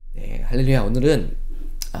할렐루야. 오늘은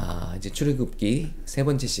이제 출애굽기 세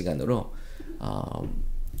번째 시간으로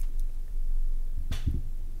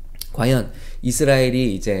과연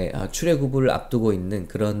이스라엘이 이제 출애굽을 앞두고 있는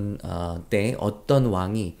그런 때에 어떤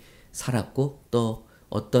왕이 살았고 또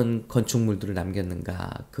어떤 건축물들을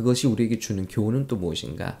남겼는가, 그것이 우리에게 주는 교훈은 또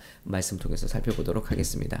무엇인가 말씀 통해서 살펴보도록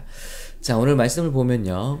하겠습니다. 자, 오늘 말씀을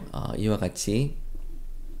보면요, 이와 같이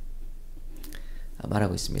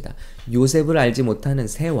말하고 있습니다. 요셉을 알지 못하는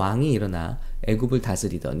새 왕이 일어나 애굽을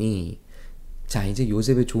다스리더니, 자, 이제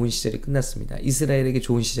요셉의 좋은 시절이 끝났습니다. 이스라엘에게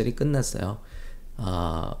좋은 시절이 끝났어요.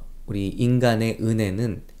 우리 인간의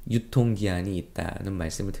은혜는 유통기한이 있다는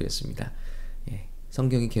말씀을 드렸습니다. 예,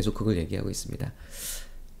 성경이 계속 그걸 얘기하고 있습니다.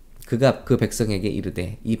 그가 그 백성에게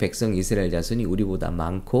이르되 이 백성 이스라엘 자손이 우리보다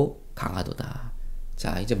많고 강하도다.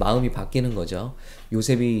 자, 이제 마음이 바뀌는 거죠.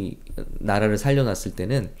 요셉이 나라를 살려놨을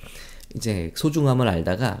때는 이제 소중함을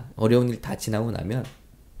알다가 어려운 일 다 지나고 나면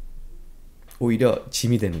오히려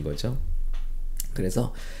짐이 되는 거죠.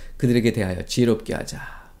 그래서 그들에게 대하여 지혜롭게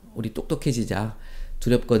하자, 우리 똑똑해지자.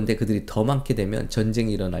 두렵건대 그들이 더 많게 되면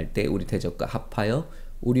전쟁이 일어날 때 우리 대적과 합하여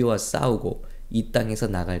우리와 싸우고 이 땅에서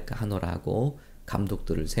나갈까 하노라 하고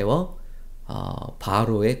감독들을 세워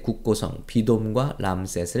바로의 국고성 비돔과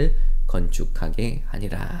람셋을 건축하게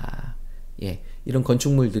하니라. 예, 이런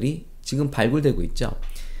건축물들이 지금 발굴되고 있죠.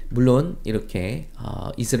 물론 이렇게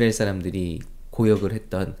이스라엘 사람들이 고역을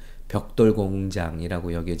했던 벽돌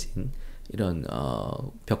공장이라고 여겨진 이런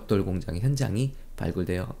벽돌 공장 현장이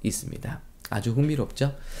발굴되어 있습니다. 아주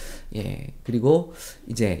흥미롭죠. 예, 그리고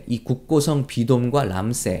이제 이 국고성 비돔과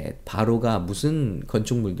람셋, 바로가 무슨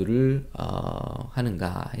건축물들을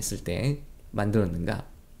하는가 했을 때 만들었는가,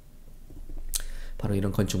 바로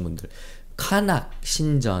이런 건축물들, 카낙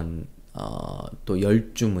신전, 또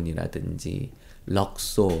열주문이라든지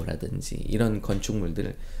럭소라든지 이런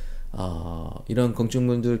건축물들, 이런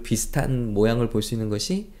건축물들 비슷한 모양을 볼 수 있는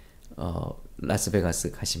것이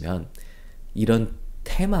라스베가스 가시면 이런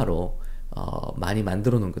테마로 많이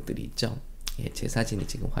만들어 놓은 것들이 있죠. 예, 제 사진이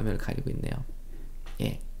지금 화면을 가리고 있네요.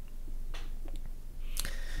 예.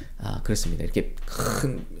 그렇습니다. 이렇게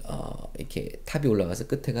큰 이렇게 탑이 올라가서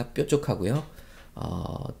끝에가 뾰족하고요.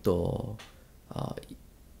 또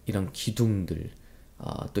이런 기둥들,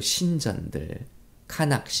 또 신전들,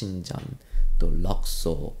 카낙 신전, 또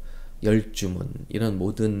럭소, 열주문, 이런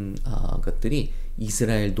모든 것들이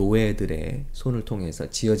이스라엘 노예들의 손을 통해서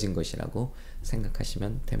지어진 것이라고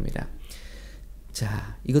생각하시면 됩니다.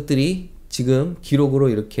 자, 이것들이 지금 기록으로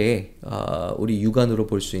이렇게 우리 육안으로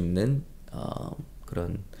볼 수 있는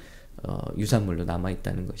그런 유산물로 남아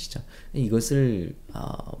있다는 것이죠. 이것을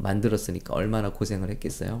만들었으니까 얼마나 고생을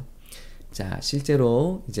했겠어요. 자,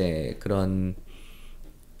 실제로 이제 그런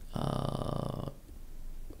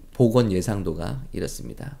복원 예상도가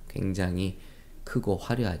이렇습니다. 굉장히 크고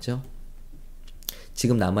화려하죠.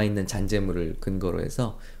 지금 남아있는 잔재물을 근거로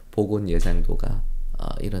해서 복원 예상도가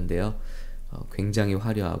이런데요. 굉장히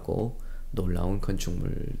화려하고 놀라운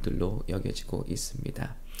건축물들로 여겨지고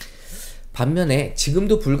있습니다. 반면에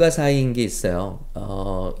지금도 불가사의인 게 있어요.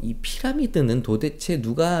 이 피라미드는 도대체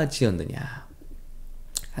누가 지었느냐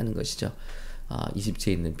하는 것이죠.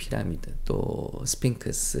 이집트에 있는 피라미드, 또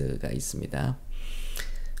스핑크스가 있습니다.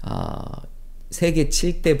 세계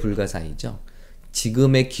 7대 불가사의죠.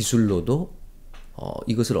 지금의 기술로도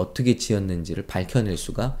이것을 어떻게 지었는지를 밝혀낼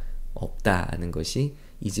수가 없다는 것이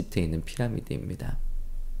이집트에 있는 피라미드입니다.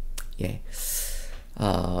 예,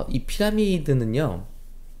 이 피라미드는요,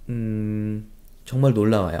 정말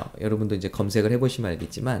놀라워요. 여러분도 이제 검색을 해보시면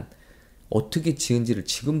알겠지만 어떻게 지은지를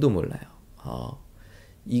지금도 몰라요.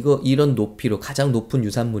 이런 높이로, 가장 높은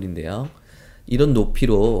유산물인데요, 이런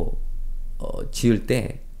높이로 지을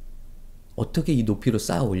때 어떻게 이 높이로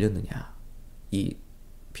쌓아 올렸느냐, 이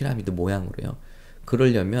피라미드 모양으로요.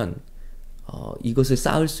 그러려면 이것을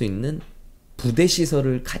쌓을 수 있는 부대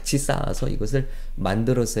시설을 같이 쌓아서 이것을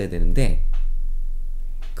만들었어야 되는데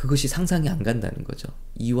그것이 상상이 안 간다는 거죠.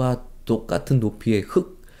 이와 똑같은 높이의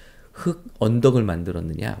흙 언덕을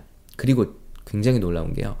만들었느냐. 그리고 굉장히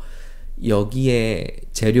놀라운 게요, 여기에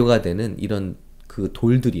재료가 되는 이런 그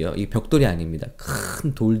돌들이요, 이 벽돌이 아닙니다.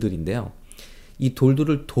 큰 돌들인데요, 이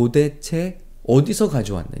돌들을 도대체 어디서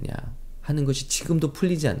가져왔느냐 하는 것이 지금도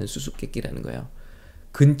풀리지 않는 수수께끼라는 거예요.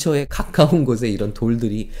 근처에 가까운 곳에 이런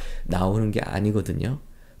돌들이 나오는 게 아니거든요.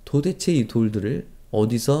 도대체 이 돌들을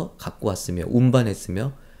어디서 갖고 왔으며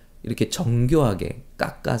운반했으며 이렇게 정교하게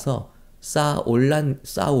깎아서 쌓아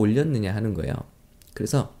올렸느냐 하는 거예요.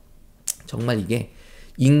 그래서 정말 이게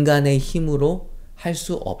인간의 힘으로 할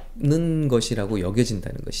수 없는 것이라고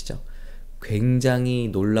여겨진다는 것이죠. 굉장히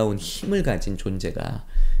놀라운 힘을 가진 존재가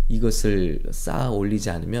이것을 쌓아 올리지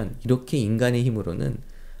않으면 이렇게 인간의 힘으로는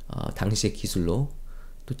당시의 기술로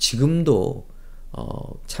또 지금도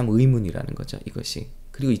참 의문이라는 거죠, 이것이.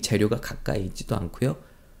 그리고 이 재료가 가까이 있지도 않고요.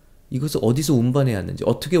 이것을 어디서 운반해 왔는지,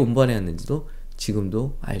 어떻게 운반해 왔는지도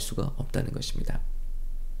지금도 알 수가 없다는 것입니다.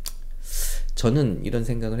 저는 이런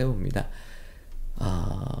생각을 해봅니다.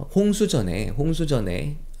 홍수전에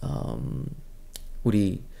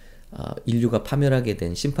우리 인류가 파멸하게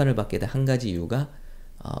된, 심판을 받게 된 한 가지 이유가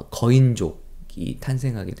거인족이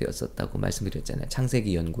탄생하게 되었었다고 말씀드렸잖아요.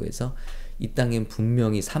 창세기 연구에서 이 땅엔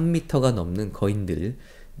분명히 3m가 넘는 거인들이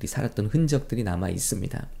살았던 흔적들이 남아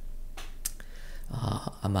있습니다.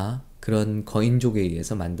 아마 그런 거인족에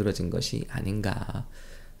의해서 만들어진 것이 아닌가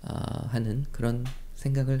하는 그런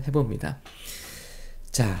생각을 해봅니다.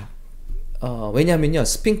 자, 왜냐하면요,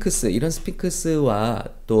 이런 스핑크스와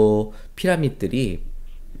또 피라미드들이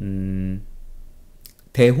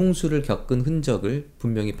대홍수를 겪은 흔적을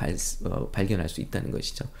분명히 발견할 수 있다는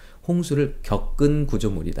것이죠. 홍수를 겪은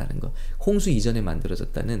구조물이라는 것, 홍수 이전에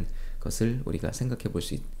만들어졌다는 것을 우리가 생각해 볼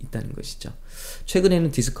수 있다는 것이죠. 최근에는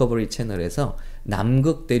디스커버리 채널에서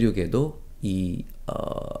남극 대륙에도 이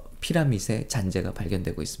피라밋의 잔재가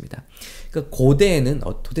발견되고 있습니다. 그러니까 고대에는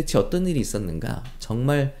도대체 어떤 일이 있었는가?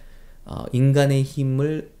 정말 인간의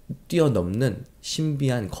힘을 뛰어넘는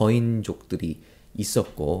신비한 거인족들이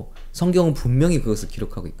있었고, 성경은 분명히 그것을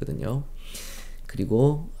기록하고 있거든요.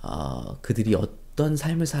 그리고 그들이 어떤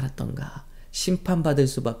삶을 살았던가, 심판받을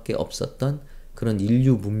수밖에 없었던 그런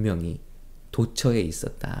인류 문명이 도처에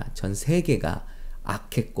있었다. 전 세계가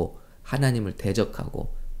악했고 하나님을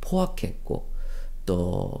대적하고 포악했고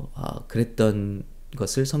또 그랬던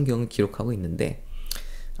것을 성경은 기록하고 있는데,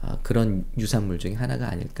 그런 유산물 중에 하나가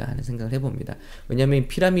아닐까 하는 생각을 해봅니다. 왜냐하면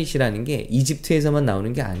피라밋이라는 게 이집트에서만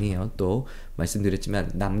나오는 게 아니에요. 또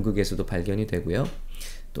말씀드렸지만 남극에서도 발견이 되고요.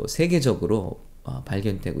 또 세계적으로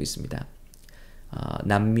발견되고 있습니다.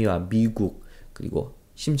 남미와 미국, 그리고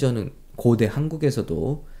심지어는 고대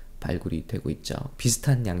한국에서도 발굴이 되고 있죠.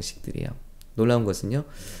 비슷한 양식들이에요. 놀라운 것은요,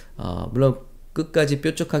 물론 끝까지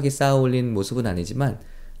뾰족하게 쌓아 올린 모습은 아니지만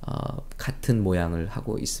같은 모양을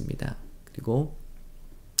하고 있습니다. 그리고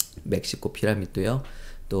멕시코 피라밋도요,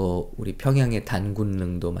 또 우리 평양의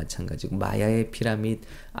단군릉도 마찬가지고, 마야의 피라밋,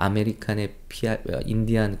 아메리칸의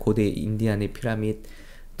고대 인디안의 피라밋,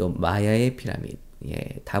 또 마야의 피라밋,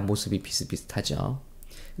 다 모습이 비슷비슷하죠.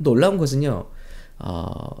 놀라운 것은요,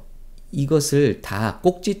 이것을 다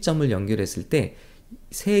꼭지점을 연결했을 때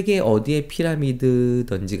세계 어디에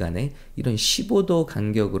피라미드든지 간에 이런 15도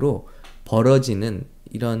간격으로 벌어지는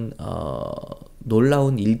이런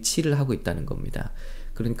놀라운 일치를 하고 있다는 겁니다.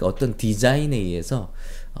 그러니까 어떤 디자인에 의해서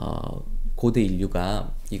고대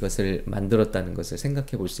인류가 이것을 만들었다는 것을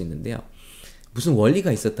생각해 볼 수 있는데요. 무슨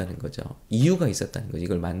원리가 있었다는 거죠. 이유가 있었다는 거죠.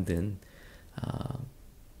 이걸 만든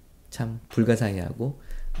참 불가사의하고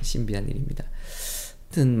신비한 일입니다.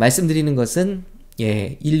 하여튼 말씀드리는 것은,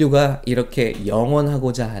 인류가 이렇게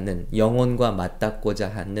영원하고자 하는, 영원과 맞닿고자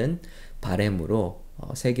하는 바램으로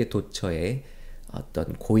세계 도처에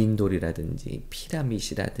어떤 고인돌이라든지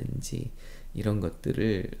피라밋이라든지 이런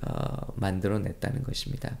것들을 만들어냈다는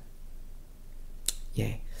것입니다.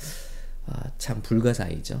 참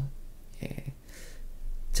불가사의죠.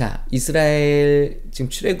 자, 이스라엘 지금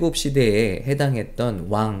출애굽 시대에 해당했던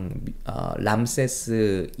왕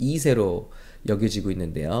람세스 2세로 여겨지고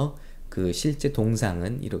있는데요. 그 실제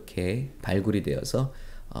동상은 이렇게 발굴이 되어서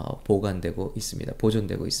보관되고 있습니다.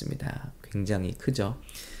 보존되고 있습니다. 굉장히 크죠.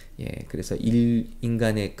 그래서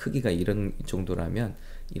인간의 크기가 이런 정도라면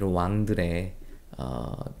이런 왕들의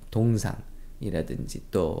동상이라든지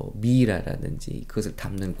또 미이라라든지 그것을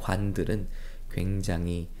담는 관들은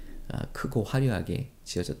굉장히 크고 화려하게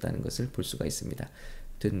지어졌다는 것을 볼 수가 있습니다.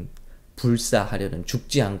 하여튼 불사하려는,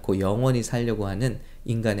 죽지 않고 영원히 살려고 하는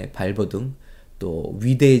인간의 발버둥, 또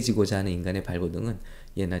위대해지고자 하는 인간의 발버둥은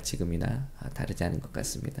예나 지금이나 다르지 않은 것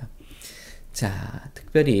같습니다. 자,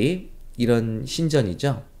 특별히 이런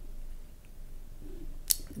신전이죠.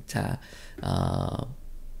 자,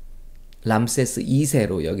 람세스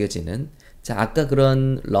 2세로 여겨지는, 자, 아까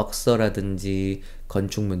그런 럭서라든지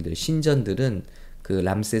건축물들, 신전들은 그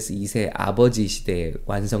람세스 2세 아버지 시대에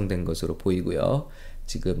완성된 것으로 보이고요.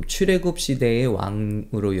 지금 출애굽 시대의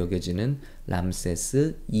왕으로 여겨지는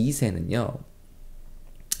람세스 2세는요.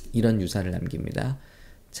 이런 유산을 남깁니다.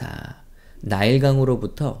 자,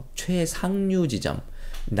 나일강으로부터 최상류 지점,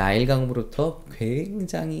 나일강으로부터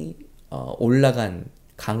굉장히 올라간,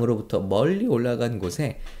 강으로부터 멀리 올라간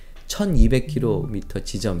곳에 1200km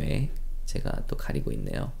지점에 제가 또 가리고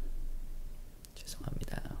있네요.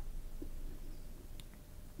 죄송합니다.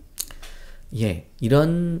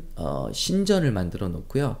 이런 신전을 만들어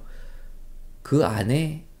놓고요. 그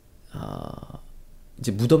안에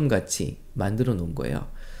이제 무덤같이 만들어 놓은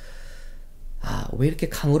거예요. 왜 이렇게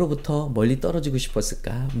강으로부터 멀리 떨어지고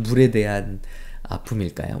싶었을까? 물에 대한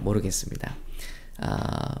아픔일까요? 모르겠습니다.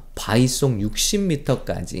 바위 속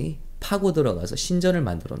 60m까지 파고 들어가서 신전을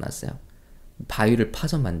만들어 놨어요. 바위를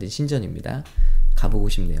파서 만든 신전입니다. 가보고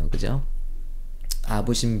싶네요. 그죠?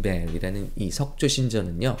 아부신벨이라는 이 석조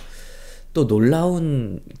신전은요, 또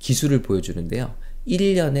놀라운 기술을 보여주는데요.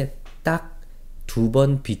 1년에 딱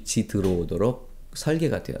 2번 빛이 들어오도록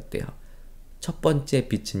설계가 되었대요. 첫 번째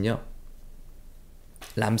빛은요,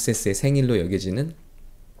 람세스의 생일로 여겨지는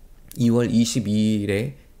 2월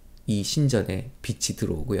 22일에 이 신전에 빛이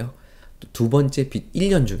들어오고요. 또 두 번째 빛,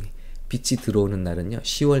 1년 중에 빛이 들어오는 날은요,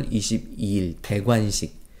 10월 22일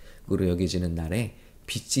대관식으로 여겨지는 날에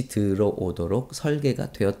빛이 들어오도록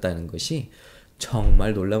설계가 되었다는 것이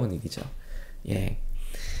정말 놀라운 일이죠. 예.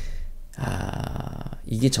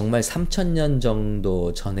 이게 정말 3000년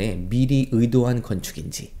정도 전에 미리 의도한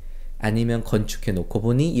건축인지, 아니면 건축해 놓고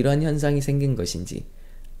보니 이러한 현상이 생긴 것인지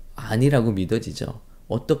아니라고 믿어지죠.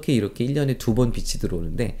 어떻게 이렇게 1년에 2번 빛이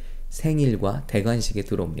들어오는데 생일과 대관식에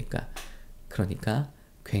들어옵니까? 그러니까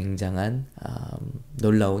굉장한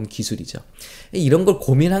놀라운 기술이죠. 이런 걸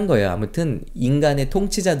고민한 거예요. 아무튼 인간의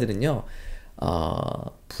통치자들은요,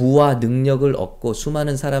 부와 능력을 얻고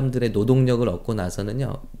수많은 사람들의 노동력을 얻고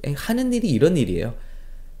나서는요, 하는 일이 이런 일이에요.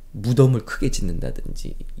 무덤을 크게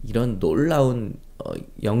짓는다든지 이런 놀라운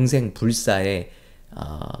영생불사의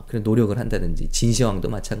그런 노력을 한다든지, 진시황도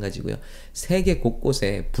마찬가지고요. 세계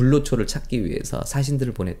곳곳에 불로초를 찾기 위해서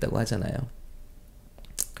사신들을 보냈다고 하잖아요.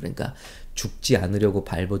 그러니까 죽지 않으려고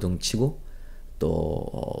발버둥 치고 또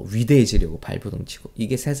위대해지려고 발버둥 치고,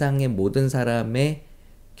 이게 세상의 모든 사람의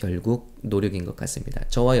결국 노력인 것 같습니다.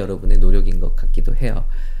 저와 여러분의 노력인 것 같기도 해요.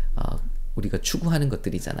 우리가 추구하는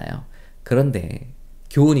것들이잖아요. 그런데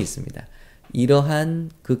교훈이 있습니다. 이러한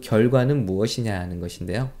그 결과는 무엇이냐 하는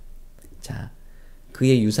것인데요. 자,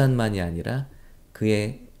 그의 유산만이 아니라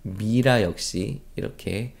그의 미라 역시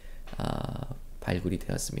이렇게 발굴이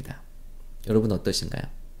되었습니다. 여러분 어떠신가요?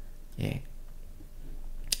 예.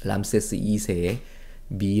 람세스 2세의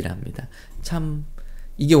미라입니다. 참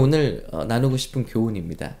이게 오늘 나누고 싶은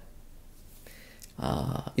교훈입니다.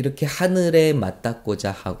 이렇게 하늘에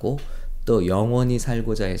맞닿고자 하고 또 영원히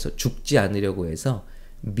살고자 해서 죽지 않으려고 해서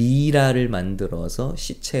미라를 만들어서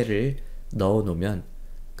시체를 넣어 놓으면,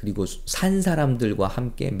 그리고 산 사람들과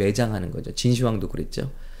함께 매장하는 거죠. 진시황도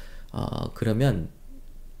그랬죠. 그러면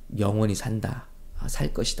영원히 산다,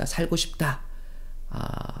 살 것이다, 살고 싶다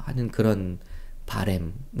하는 그런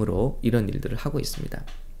바램으로 이런 일들을 하고 있습니다.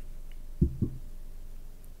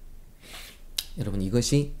 여러분,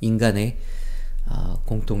 이것이 인간의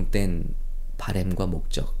공통된 바램과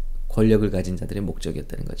목적, 권력을 가진 자들의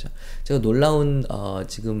목적이었다는 거죠. 제가 놀라운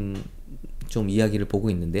지금 좀 이야기를 보고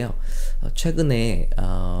있는데요. 최근에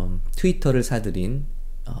트위터를 사들인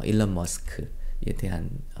일론 머스크에 대한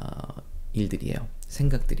일들이에요.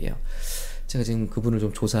 생각들이에요. 제가 지금 그분을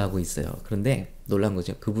좀 조사하고 있어요. 그런데 놀란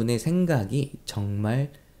거죠. 그분의 생각이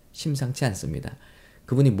정말 심상치 않습니다.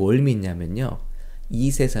 그분이 뭘 믿냐면요,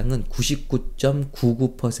 이 세상은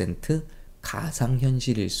 99.99%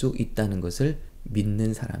 가상현실일 수 있다는 것을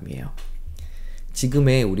믿는 사람이에요.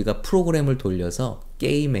 지금의 우리가 프로그램을 돌려서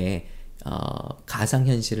게임에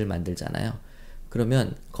가상현실을 만들잖아요.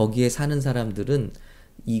 그러면 거기에 사는 사람들은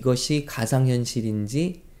이것이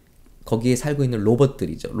가상현실인지, 거기에 살고 있는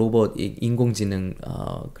로봇들이죠. 로봇, 인공지능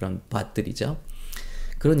그런 밭들이죠.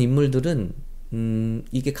 그런 인물들은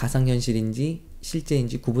이게 가상현실인지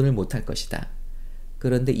실제인지 구분을 못할 것이다.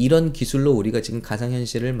 그런데 이런 기술로 우리가 지금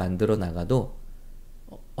가상현실을 만들어 나가도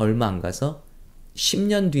얼마 안 가서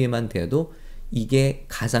 10년 뒤에만 돼도 이게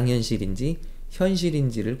가상현실인지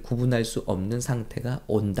현실인지를 구분할 수 없는 상태가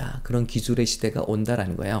온다. 그런 기술의 시대가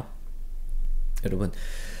온다라는 거예요. 여러분,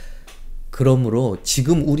 그러므로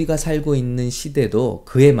지금 우리가 살고 있는 시대도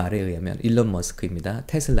그의 말에 의하면, 일론 머스크입니다.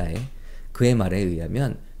 테슬라의 그의 말에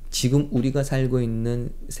의하면 지금 우리가 살고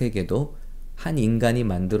있는 세계도 한 인간이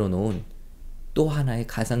만들어 놓은 또 하나의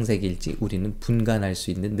가상세계일지 우리는 분간할 수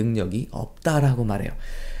있는 능력이 없다라고 말해요.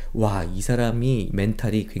 와, 이 사람이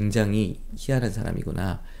멘탈이 굉장히 희한한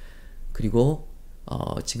사람이구나. 그리고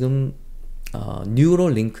지금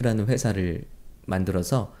뉴로링크라는 회사를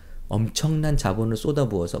만들어서 엄청난 자본을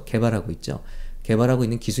쏟아부어서 개발하고 있죠. 개발하고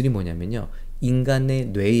있는 기술이 뭐냐면요, 인간의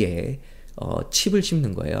뇌에 칩을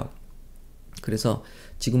심는 거예요. 그래서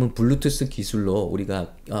지금은 블루투스 기술로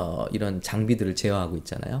우리가 이런 장비들을 제어하고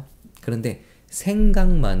있잖아요. 그런데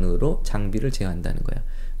생각만으로 장비를 제어한다는 거예요.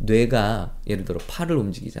 뇌가 예를 들어 팔을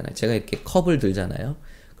움직이잖아요. 제가 이렇게 컵을 들잖아요.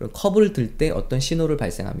 그럼 컵을 들 때 어떤 신호를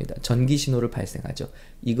발생합니다. 전기 신호를 발생하죠.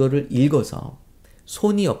 이거를 읽어서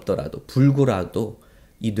손이 없더라도 불구라도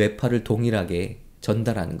이 뇌파를 동일하게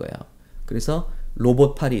전달하는 거예요. 그래서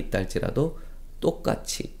로봇 팔이 있다 할지라도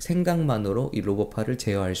똑같이 생각만으로 이 로봇 팔을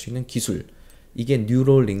제어할 수 있는 기술, 이게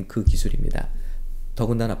뉴럴링크 기술입니다.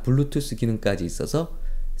 더군다나 블루투스 기능까지 있어서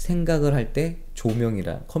생각을 할 때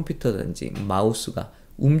조명이라 컴퓨터든지 마우스가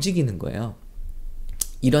움직이는 거예요.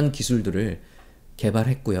 이런 기술들을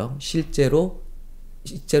개발했고요. 실제로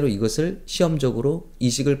이것을 시험적으로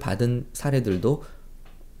이식을 받은 사례들도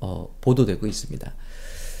보도되고 있습니다.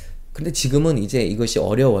 근데 지금은 이제 이것이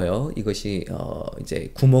어려워요. 이것이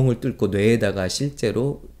이제 구멍을 뚫고 뇌에다가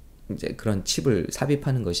실제로 이제 그런 칩을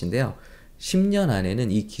삽입하는 것인데요. 10년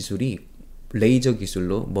안에는 이 기술이 레이저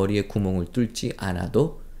기술로 머리에 구멍을 뚫지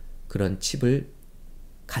않아도 그런 칩을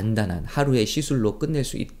간단한 하루의 시술로 끝낼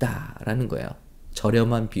수 있다라는 거예요.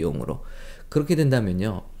 저렴한 비용으로. 그렇게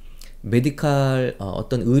된다면요, 메디칼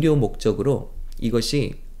어떤 의료 목적으로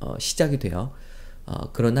이것이 시작이 돼요.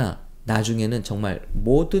 그러나 나중에는 정말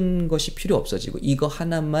모든 것이 필요 없어지고 이거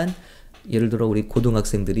하나만, 예를 들어 우리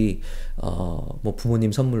고등학생들이 뭐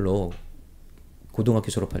부모님 선물로 고등학교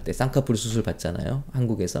졸업할 때 쌍꺼풀 수술 받잖아요,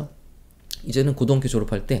 한국에서. 이제는 고등학교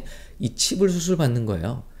졸업할 때 이 칩을 수술 받는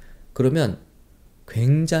거예요. 그러면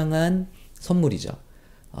굉장한 선물이죠.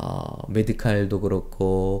 메디칼도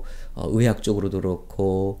그렇고 의학 쪽으로도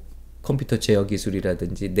그렇고 컴퓨터 제어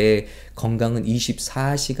기술이라든지 내 건강은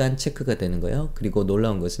 24시간 체크가 되는 거예요. 그리고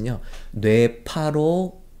놀라운 것은요,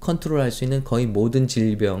 뇌파로 컨트롤할 수 있는 거의 모든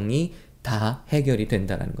질병이 다 해결이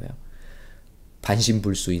된다는 거예요.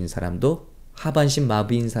 반신불수인 사람도 하반신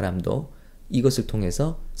마비인 사람도 이것을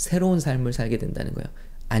통해서 새로운 삶을 살게 된다는 거예요.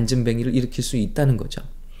 안진뱅이를 일으킬 수 있다는 거죠.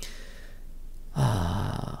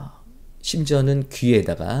 심지어는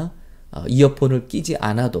귀에다가 이어폰을 끼지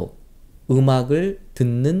않아도 음악을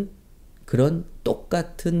듣는 그런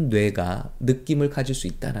똑같은 뇌가 느낌을 가질 수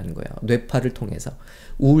있다는 거예요. 뇌파를 통해서.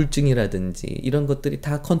 우울증이라든지 이런 것들이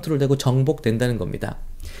다 컨트롤되고 정복된다는 겁니다.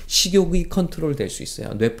 식욕이 컨트롤될 수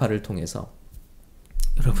있어요. 뇌파를 통해서.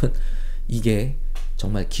 여러분, 이게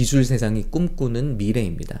정말 기술 세상이 꿈꾸는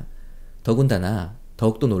미래입니다. 더군다나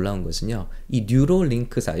더욱더 놀라운 것은요, 이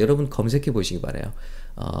뉴럴링크사, 여러분 검색해 보시기 바라요.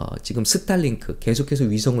 지금 스타링크 계속해서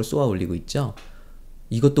위성을 쏘아 올리고 있죠.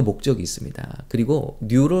 이것도 목적이 있습니다. 그리고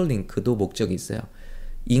뉴럴링크도 목적이 있어요.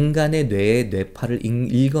 인간의 뇌의 뇌파를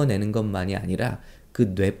읽어내는 것만이 아니라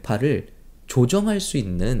그 뇌파를 조정할 수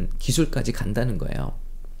있는 기술까지 간다는 거예요.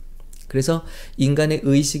 그래서 인간의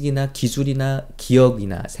의식이나 기술이나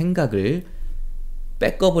기억이나 생각을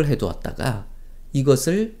백업을 해두었다가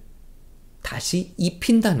이것을 다시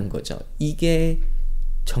입힌다는 거죠. 이게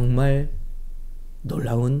정말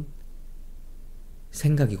놀라운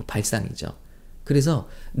생각이고 발상이죠. 그래서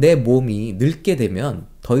내 몸이 늙게 되면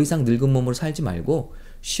더 이상 늙은 몸으로 살지 말고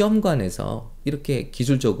시험관에서 이렇게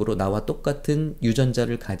기술적으로 나와 똑같은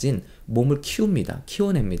유전자를 가진 몸을 키웁니다.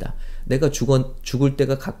 키워냅니다. 내가 죽을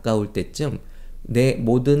때가 가까울 때쯤 내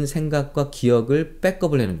모든 생각과 기억을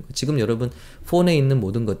백업을 해놓는 거예요. 지금 여러분 폰에 있는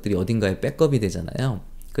모든 것들이 어딘가에 백업이 되잖아요.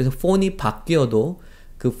 그래서 폰이 바뀌어도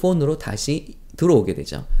그 폰으로 다시 들어오게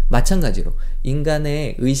되죠. 마찬가지로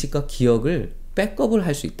인간의 의식과 기억을 백업을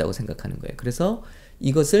할 수 있다고 생각하는 거예요. 그래서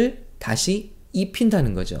이것을 다시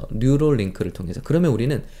입힌다는 거죠. 뉴럴링크를 통해서. 그러면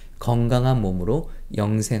우리는 건강한 몸으로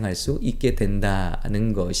영생할 수 있게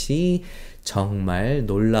된다는 것이 정말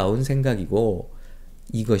놀라운 생각이고,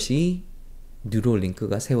 이것이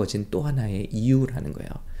뉴럴링크가 세워진 또 하나의 이유라는 거예요.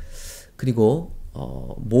 그리고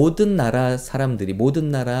모든 나라 사람들이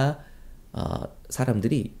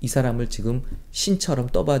이 사람을 지금 신처럼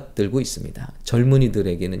떠받들고 있습니다.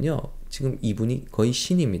 젊은이들에게는요, 지금 이분이 거의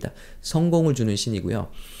신입니다. 성공을 주는 신이고요.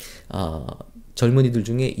 젊은이들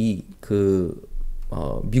중에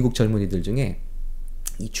미국 젊은이들 중에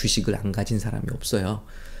이 주식을 안 가진 사람이 없어요.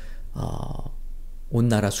 온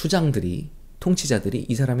나라 수장들이, 통치자들이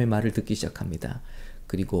이 사람의 말을 듣기 시작합니다.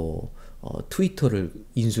 그리고 트위터를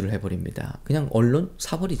인수를 해버립니다. 그냥 언론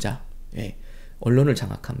사버리자. 예. 언론을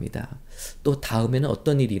장악합니다. 또 다음에는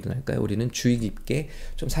어떤 일이 일어날까요? 우리는 주의 깊게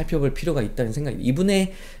좀 살펴볼 필요가 있다는 생각이,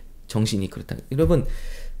 이분의 정신이 그렇다. 여러분,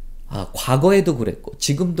 과거에도 그랬고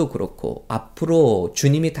지금도 그렇고 앞으로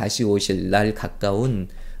주님이 다시 오실 날 가까운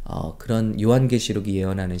그런 요한계시록이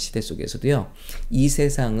예언하는 시대 속에서도요, 이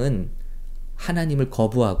세상은 하나님을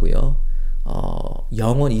거부하고요,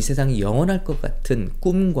 이 세상이 영원할 것 같은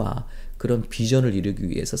꿈과 그런 비전을 이루기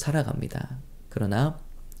위해서 살아갑니다. 그러나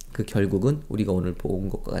그 결국은 우리가 오늘 본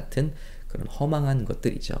것과 같은 그런 허망한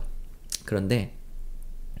것들이죠. 그런데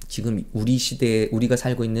지금 우리 시대에, 우리가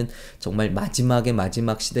살고 있는 정말 마지막의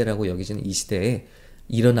마지막 시대라고 여기지는 이 시대에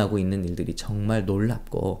일어나고 있는 일들이 정말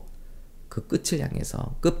놀랍고 그 끝을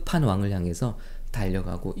향해서, 끝판왕을 향해서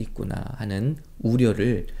달려가고 있구나 하는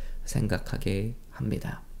우려를 생각하게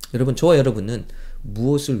합니다. 여러분, 저와 여러분은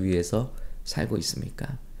무엇을 위해서 살고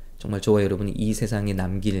있습니까? 정말 저와 여러분이 이 세상에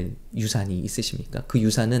남길 유산이 있으십니까? 그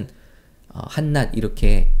유산은 한낱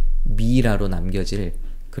이렇게 미라로 남겨질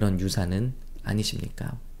그런 유산은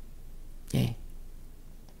아니십니까? 예.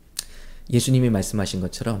 예수님이 말씀하신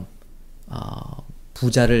것처럼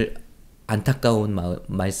부자를 안타까운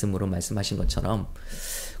말씀으로 말씀하신 것처럼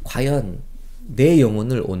과연 내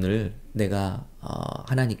영혼을 오늘 내가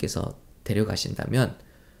하나님께서 데려가신다면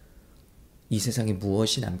이 세상에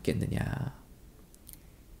무엇이 남겠느냐.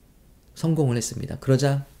 성공을 했습니다.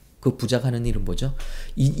 그러자 그 부자가 하는 일은 뭐죠?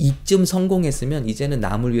 이쯤 성공했으면 이제는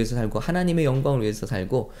남을 위해서 살고 하나님의 영광을 위해서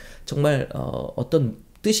살고 정말 어떤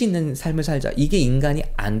뜻이 있는 삶을 살자. 이게 인간이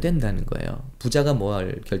안 된다는 거예요. 부자가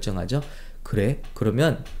뭘 결정하죠? 그래,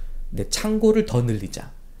 그러면 내 창고를 더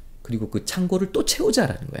늘리자. 그리고 그 창고를 또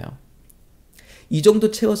채우자라는 거예요. 이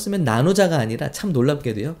정도 채웠으면 나누자가 아니라 참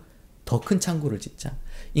놀랍게도요. 더 큰 창고를 짓자.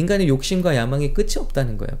 인간의 욕심과 야망이 끝이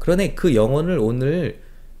없다는 거예요. 그러네 그 영혼을 오늘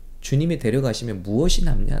주님이 데려가시면 무엇이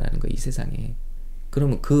남냐라는 거예요. 이 세상에.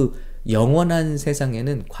 그러면 그 영원한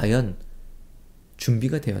세상에는 과연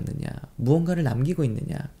준비가 되었느냐. 무언가를 남기고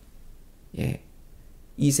있느냐. 예.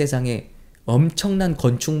 이 세상에 엄청난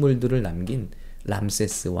건축물들을 남긴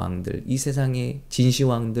람세스 왕들, 이 세상의 진시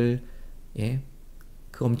왕들, 예.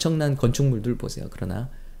 그 엄청난 건축물들 보세요.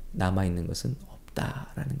 그러나 남아있는 것은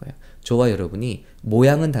없다라는 거예요. 저와 여러분이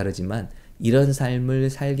모양은 다르지만 이런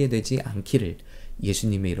삶을 살게 되지 않기를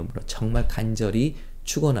예수님의 이름으로 정말 간절히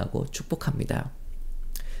축원하고 축복합니다.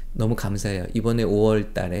 너무 감사해요. 이번에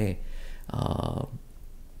 5월 달에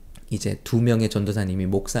이제 2명의 전도사님이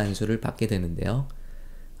목사 안수를 받게 되는데요.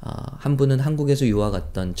 한 분은 한국에서 유학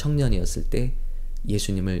갔던 청년이었을 때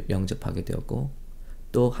예수님을 영접하게 되었고,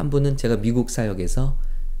 또 한 분은 제가 미국 사역에서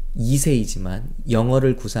 2세이지만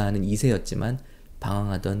영어를 구사하는 2세였지만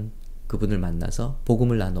방황하던 그분을 만나서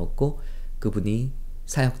복음을 나눴고 그분이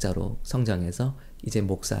사역자로 성장해서 이제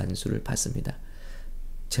목사 안수를 받습니다.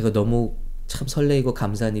 제가 너무 참 설레이고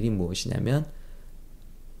감사한 일이 무엇이냐면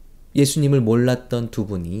예수님을 몰랐던 두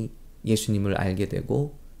분이 예수님을 알게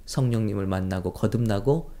되고 성령님을 만나고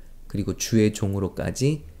거듭나고 그리고 주의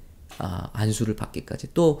종으로까지 안수를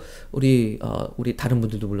받기까지, 또 우리 다른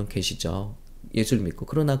분들도 물론 계시죠. 예수를 믿고.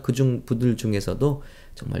 그러나 그중 분들 중에서도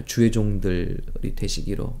정말 주의 종들이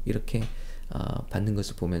되시기로 이렇게 받는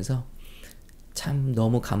것을 보면서 참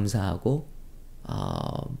너무 감사하고,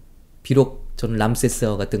 비록 저는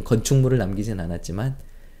람세스와 같은 건축물을 남기진 않았지만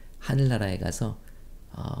하늘나라에 가서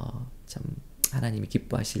참 하나님이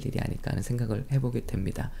기뻐하실 일이 아닐까 하는 생각을 해보게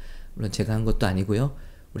됩니다. 물론 제가 한 것도 아니고요.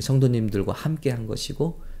 우리 성도님들과 함께 한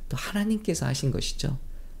것이고 또 하나님께서 하신 것이죠.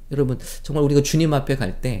 여러분 정말 우리가 주님 앞에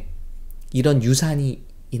갈 때 이런 유산이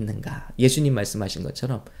있는가? 예수님 말씀하신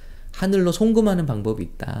것처럼 하늘로 송금하는 방법이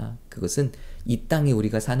있다. 그것은 이 땅에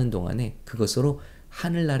우리가 사는 동안에 그것으로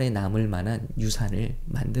하늘나라에 남을 만한 유산을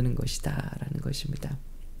만드는 것이다 라는 것입니다.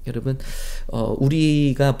 여러분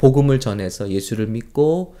우리가 복음을 전해서 예수를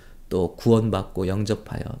믿고 또 구원받고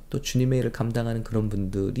영접하여 또 주님의 일을 감당하는 그런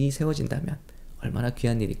분들이 세워진다면 얼마나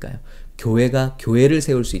귀한 일일까요? 교회가 교회를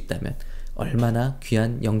세울 수 있다면 얼마나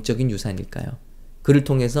귀한 영적인 유산일까요? 그를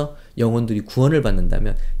통해서 영혼들이 구원을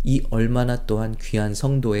받는다면 이 얼마나 또한 귀한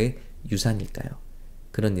성도의 유산일까요?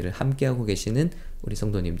 그런 일을 함께하고 계시는 우리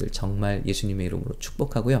성도님들 정말 예수님의 이름으로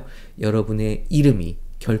축복하고요. 여러분의 이름이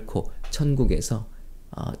결코 천국에서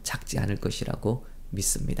작지 않을 것이라고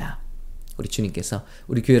믿습니다. 우리 주님께서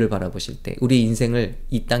우리 교회를 바라보실 때, 우리 인생을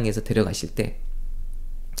이 땅에서 데려가실 때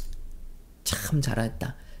참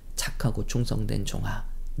잘했다. 착하고 충성된 종아,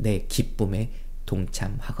 내 기쁨에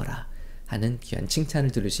동참하거라 하는 귀한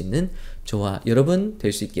칭찬을 들을 수 있는 저와 여러분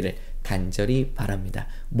될 수 있기를 간절히 바랍니다.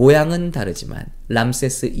 모양은 다르지만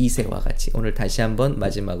람세스 2세와 같이 오늘 다시 한번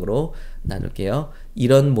마지막으로 나눌게요.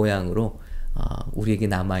 이런 모양으로 우리에게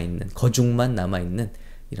남아있는, 거중만 남아있는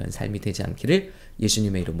이런 삶이 되지 않기를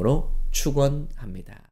예수님의 이름으로 축원합니다.